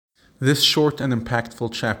This short and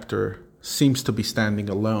impactful chapter seems to be standing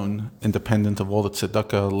alone, independent of all the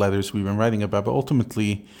tzedakah letters we've been writing about, but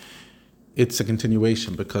ultimately it's a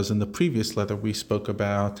continuation, because in the previous letter we spoke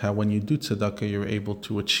about how when you do tzedakah, you're able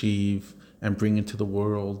to achieve and bring into the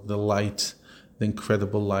world the light, the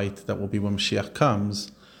incredible light that will be when Mashiach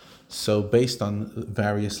comes. So based on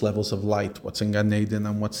various levels of light, what's in Gan Eden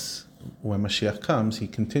and what's when Mashiach comes, he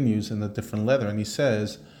continues in a different letter and he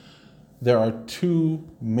says, there are two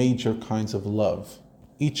major kinds of love,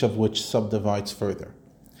 each of which subdivides further.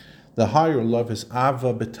 The higher love is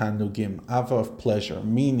Ava B'tanugim, Ava of pleasure,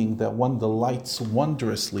 meaning that one delights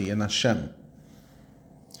wondrously in Hashem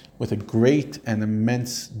with a great and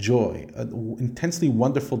immense joy, an intensely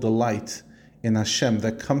wonderful delight in Hashem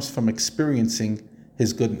that comes from experiencing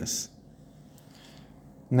His goodness.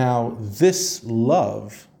 Now, this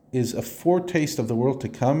love is a foretaste of the world to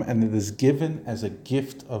come, and it is given as a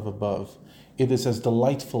gift of above. It is as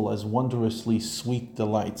delightful as wondrously sweet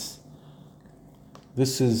delights.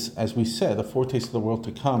 This is, as we said, a foretaste of the world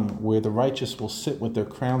to come, where the righteous will sit with their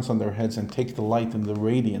crowns on their heads and take delight in the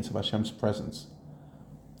radiance of Hashem's presence.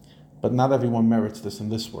 But not everyone merits this in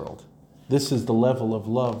this world. This is the level of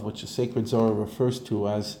love which the sacred Zohar refers to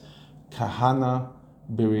as kahana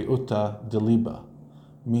biriuta deliba,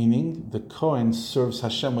 meaning the Kohen serves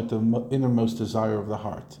Hashem with the innermost desire of the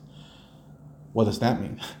heart. What does that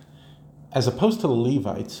mean? As opposed to the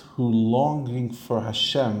Levites, who longing for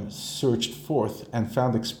Hashem searched forth and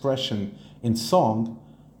found expression in song,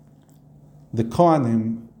 the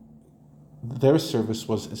Kohanim, their service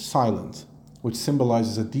was silent, which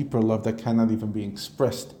symbolizes a deeper love that cannot even be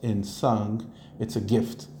expressed in song. It's a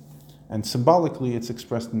gift. And symbolically, it's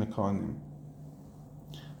expressed in the Kohanim.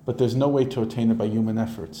 But there's no way to attain it by human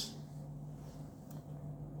efforts.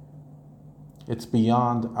 It's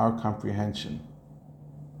beyond our comprehension.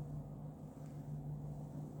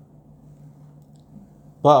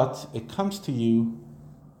 But it comes to you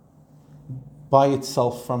by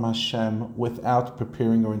itself from Hashem without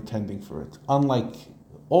preparing or intending for it. Unlike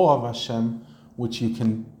awe of Hashem, which you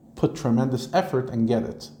can put tremendous effort and get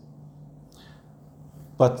it.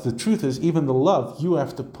 But the truth is, even the love, you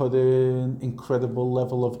have to put in incredible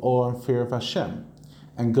level of awe and fear of Hashem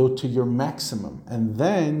and go to your maximum. And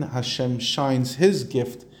then Hashem shines His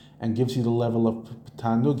gift and gives you the level of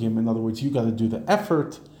tanugim. In other words, you got to do the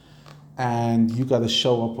effort and you got to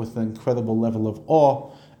show up with an incredible level of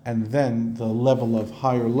awe, and then the level of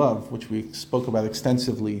higher love, which we spoke about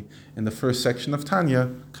extensively in the first section of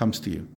Tanya, comes to you.